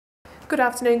Good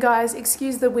afternoon guys,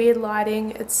 excuse the weird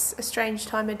lighting, it's a strange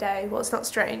time of day. Well, it's not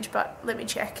strange, but let me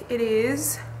check. It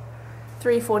is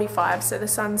 3:45, so the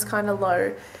sun's kind of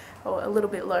low, or a little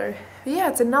bit low. But yeah,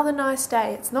 it's another nice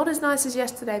day. It's not as nice as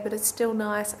yesterday, but it's still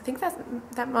nice. I think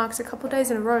that marks a couple of days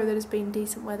in a row that has been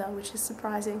decent weather, which is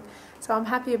surprising. So I'm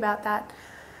happy about that.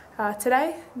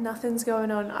 Today, nothing's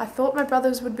going on. I thought my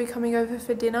brothers would be coming over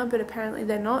for dinner, but apparently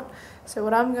they're not. So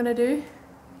what I'm going to do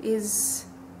is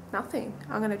nothing.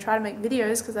 I'm going to try to make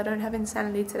videos because I don't have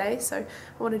Insanity today, so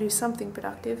I want to do something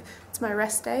productive. It's my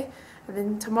rest day, and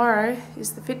then tomorrow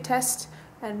is the fit test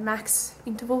and max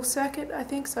interval circuit, I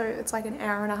think, so it's like an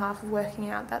hour and a half of working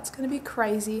out. That's going to be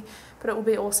crazy, but it will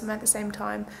be awesome at the same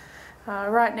time.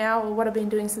 Right now, what I've been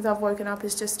doing since I've woken up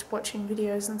is just watching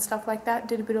videos and stuff like that.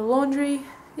 Did a bit of laundry.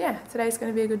 Yeah, today's going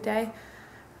to be a good day.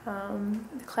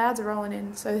 The clouds are rolling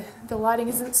in, so the lighting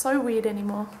isn't so weird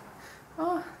anymore.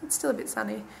 Oh, it's still a bit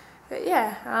sunny. But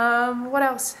yeah, what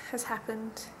else has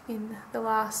happened in the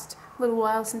last little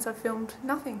while since I've filmed?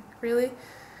 Nothing, really.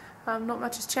 Not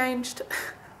much has changed.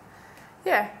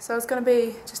 Yeah, so it's going to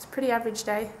be just a pretty average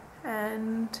day,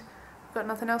 and I've got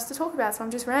nothing else to talk about, so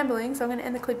I'm just rambling, so I'm going to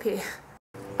end the clip here.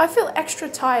 I feel extra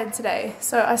tired today,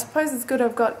 so I suppose it's good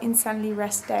I've got Insanity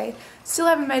rest day. Still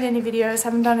haven't made any videos,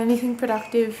 haven't done anything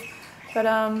productive, but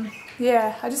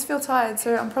yeah, I just feel tired,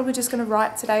 so I'm probably just going to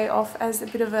write today off as a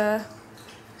bit of a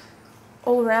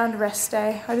all-round rest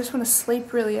day. I just want to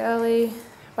sleep really early,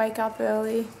 wake up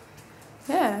early.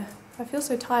 Yeah, I feel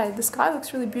so tired. The sky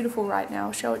looks really beautiful right now,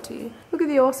 I'll show it to you. Look at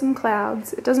the awesome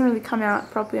clouds. It doesn't really come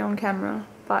out properly on camera,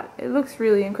 but it looks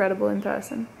really incredible in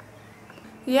person.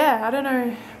 Yeah, I don't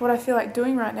know what I feel like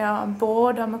doing right now. I'm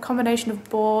bored. I'm a combination of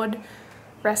bored,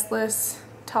 restless,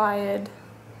 tired.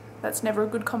 That's never a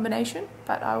good combination,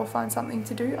 but I will find something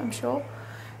to do, I'm sure.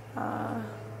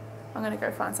 I'm gonna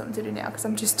go find something to do now because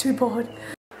I'm just too bored.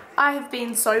 I have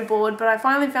been so bored, but I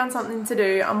finally found something to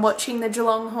do. I'm watching the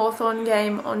Geelong Hawthorn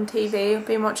game on TV. I've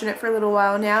been watching it for a little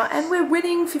while now, and we're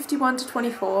winning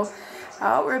 51-24.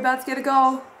 We're about to get a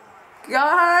goal.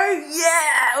 Go!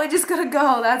 Yeah! We just got a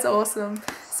goal. That's awesome.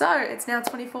 So, it's now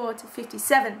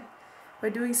 24-57. We're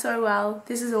doing so well.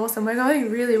 This is awesome. We're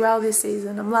going really well this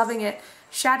season. I'm loving it.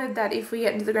 Shattered that if we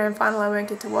get into the grand final I won't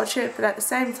get to watch it, but at the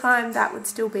same time that would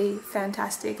still be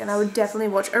fantastic, and I would definitely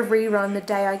watch a rerun the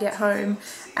day I get home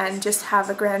and just have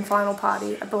a grand final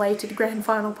party, a belated grand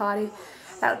final party.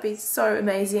 That would be so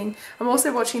amazing. I'm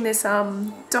also watching this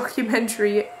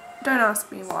documentary, don't ask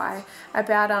me why,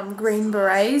 about Green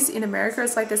Berets in America.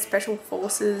 It's like the special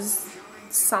forces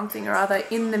something or other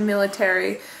in the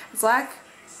military. It's like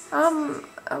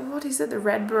what is it, the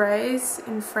Red Berets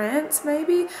in France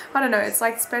maybe? I don't know, it's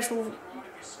like special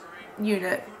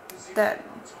unit that,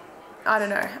 I don't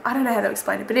know how to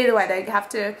explain it, but either way they have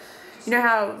to, you know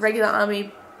how regular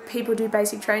army people do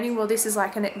basic training? Well, this is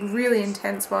like a really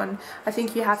intense one. I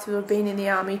think you have to have been in the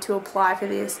army to apply for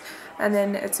this, and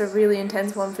then it's a really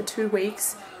intense one for 2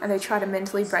 weeks, and they try to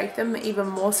mentally break them even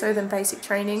more so than basic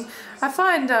training. I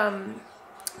find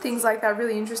things like that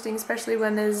really interesting, especially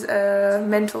when there's a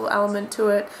mental element to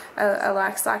it, a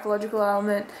like psychological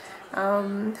element.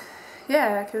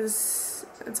 Yeah, because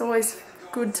it's always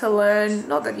good to learn,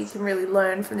 not that you can really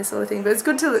learn from this sort of thing, but it's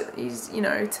good to, you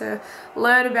know, to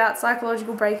learn about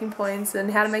psychological breaking points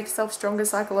and how to make yourself stronger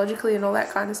psychologically and all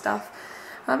that kind of stuff.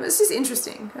 It's just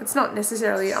interesting. It's not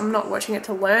necessarily, I'm not watching it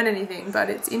to learn anything, but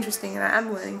it's interesting and I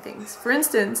am learning things. For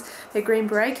instance, the Green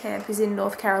Beret camp is in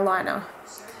North Carolina.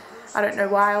 I don't know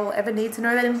why I'll ever need to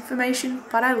know that information,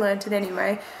 but I learnt it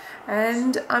anyway.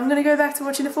 And I'm going to go back to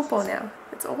watching the football now.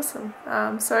 It's awesome.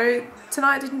 So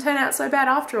tonight didn't turn out so bad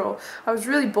after all. I was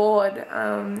really bored,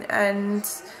 and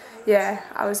yeah,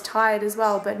 I was tired as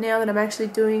well. But now that I'm actually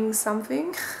doing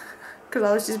something, because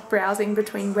I was just browsing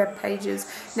between web pages,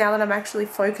 now that I'm actually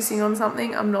focusing on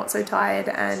something, I'm not so tired.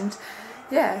 And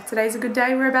yeah, today's a good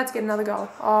day. We're about to get another goal.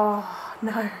 Oh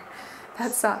no,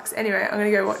 that sucks. Anyway, I'm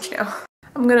going to go watch now.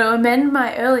 I'm going to amend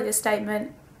my earlier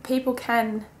statement. People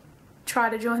can try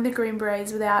to join the Green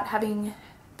Berets without having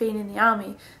been in the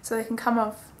army, so they can come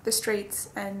off the streets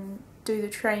and do the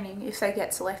training if they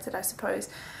get selected, I suppose.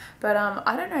 But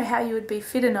I don't know how you would be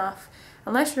fit enough,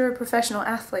 unless you're a professional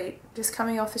athlete, just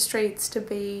coming off the streets to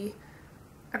be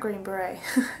a Green Beret.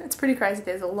 It's pretty crazy.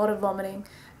 There's a lot of vomiting.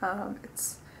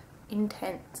 It's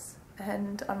intense,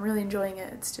 and I'm really enjoying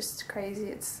it. It's just crazy.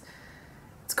 It's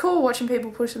cool watching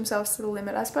people push themselves to the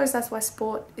limit. I suppose that's why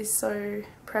sport is so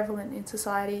prevalent in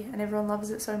society and everyone loves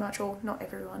it so much, or not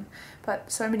everyone, but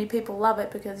so many people love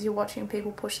it because you're watching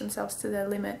people push themselves to their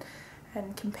limit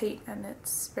and compete, and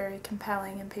it's very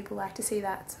compelling and people like to see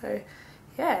that. So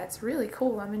yeah, it's really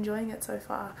cool. I'm enjoying it so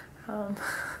far.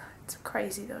 It's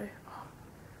crazy though.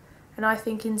 And I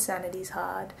think insanity's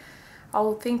hard.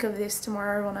 I'll think of this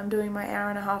tomorrow when I'm doing my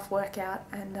hour-and-a-half workout,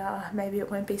 and maybe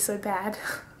it won't be so bad.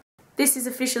 This is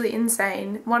officially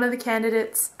insane. One of the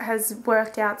candidates has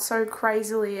worked out so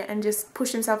crazily and just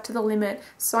pushed himself to the limit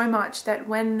so much that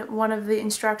when one of the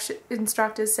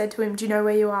instructors said to him, "Do you know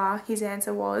where you are?" his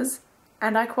answer was,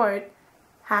 and I quote,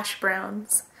 "hash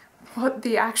browns." What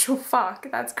the actual fuck?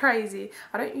 That's crazy.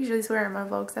 I don't usually swear in my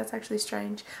vlogs, that's actually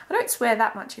strange. I don't swear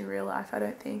that much in real life, I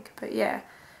don't think, but yeah,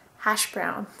 hash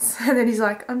browns. And then he's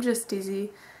like, "I'm just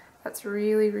dizzy." That's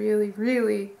really, really,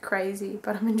 really crazy,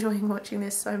 but I'm enjoying watching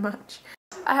this so much.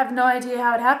 I have no idea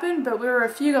how it happened, but we were a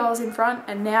few goals in front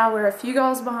and now we're a few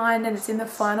goals behind, and it's in the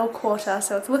final quarter,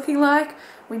 so it's looking like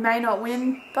we may not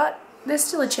win, but there's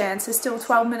still a chance. There's still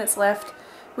 12 minutes left.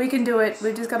 We can do it.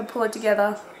 We've just got to pull it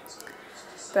together.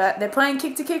 But they're playing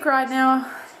kick to kick right now.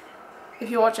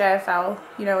 If you watch AFL,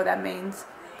 you know what that means.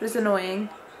 But it's annoying.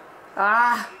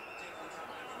 Ah!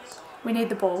 We need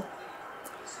the ball.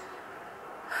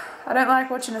 I don't like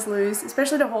watching us lose,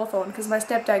 especially to Hawthorn, because my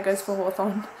stepdad goes for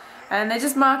Hawthorn. And they're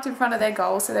just marked in front of their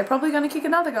goal, so they're probably going to kick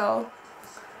another goal.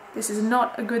 This is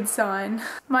not a good sign.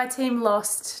 My team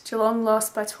lost. Geelong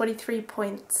lost by 23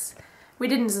 points. We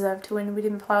didn't deserve to win. We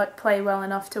didn't play well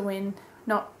enough to win.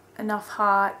 Not enough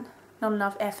heart. Not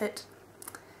enough effort.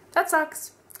 That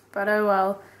sucks, but oh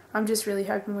well. I'm just really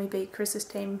hoping we beat Chris's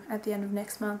team at the end of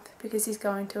next month, because he's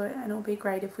going to it, and it'll be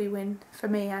great if we win, for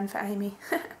me and for Amy.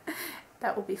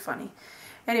 That will be funny.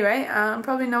 Anyway, I'm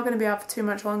probably not going to be up for too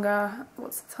much longer.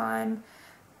 What's the time?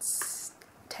 It's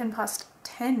 10 past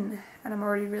 10 and I'm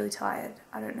already really tired.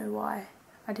 I don't know why.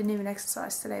 I didn't even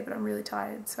exercise today, but I'm really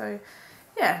tired. So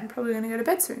yeah, I'm probably going to go to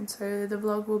bed soon. So the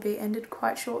vlog will be ended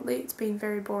quite shortly. It's been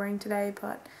very boring today,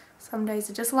 but some days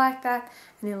are just like that.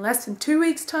 And in less than 2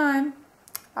 weeks' time,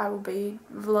 I will be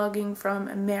vlogging from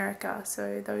America.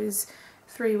 So those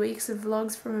 3 weeks of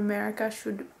vlogs from America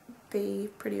should be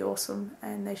pretty awesome,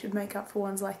 and they should make up for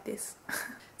ones like this.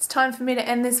 It's time for me to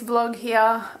end this vlog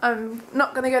here. I'm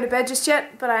not going to go to bed just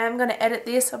yet, but I am going to edit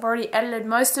this. I've already edited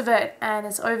most of it and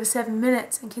it's over 7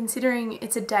 minutes, and considering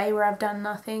it's a day where I've done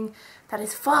nothing, that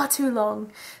is far too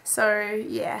long. So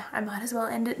yeah, I might as well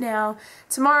end it now.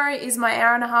 Tomorrow is my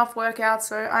hour-and-a-half workout,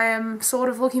 so I am sort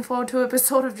of looking forward to it but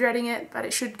sort of dreading it, but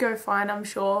it should go fine, I'm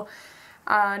sure.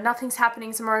 Nothing's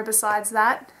happening tomorrow besides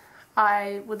that.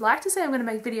 I would like to say I'm going to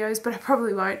make videos, but I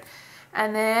probably won't.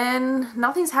 And then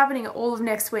nothing's happening all of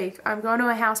next week. I'm going to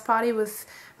a house party with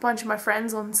a bunch of my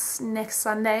friends on next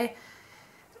Sunday.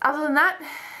 Other than that,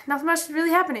 nothing much is really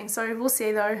happening. So we'll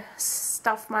see though.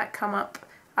 Stuff might come up.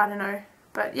 I don't know.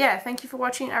 But yeah, thank you for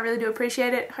watching. I really do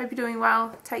appreciate it. Hope you're doing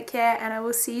well. Take care, and I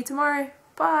will see you tomorrow.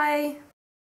 Bye!